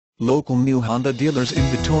Local new Honda dealers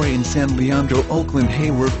inventory in San Leandro, Oakland,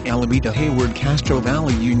 Hayward, Alameda, Hayward, Castro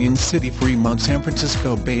Valley, Union City, Fremont, San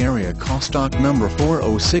Francisco Bay Area. Call stock number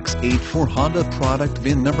 40684, Honda product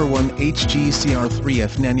VIN number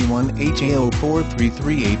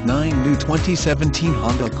 1HGCR3F91HAO43389. New 2017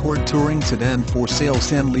 Honda Accord Touring Sedan for sale,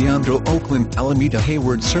 San Leandro, Oakland, Alameda,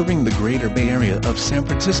 Hayward, serving the greater Bay Area of San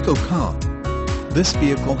Francisco. This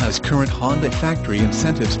vehicle has current Honda factory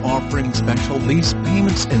incentives offering special lease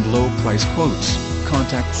payments and low price quotes.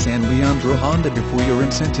 Contact San Leandro Honda before your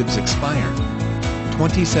incentives expire.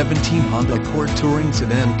 2017 Honda Accord Touring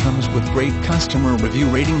Sedan comes with great customer review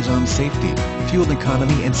ratings on safety, fuel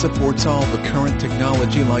economy, and supports all the current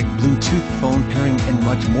technology like Bluetooth phone pairing and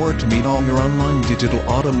much more to meet all your online digital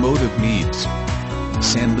automotive needs.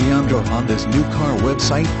 San Leandro Honda's new car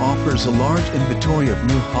website offers a large inventory of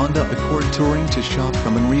new Honda Accord Touring to shop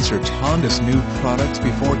from and research Honda's new products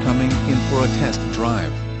before coming in for a test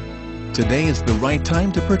drive. Today is the right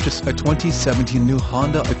time to purchase a 2017 new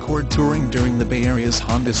Honda Accord Touring during the Bay Area's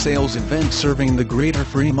Honda sales event serving the greater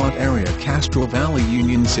Fremont area, Castro Valley,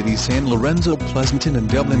 Union City, San Lorenzo, Pleasanton, and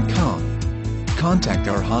Dublin. Contact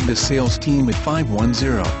our Honda sales team at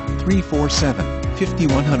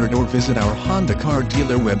 510-347-5100 or visit our Honda car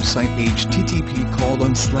dealer website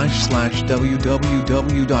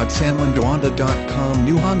http://www.sanleandrohonda.com.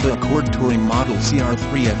 New Honda Accord Touring model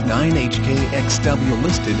CR3F9HKXW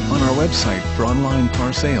listed on our website for online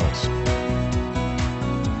car sales.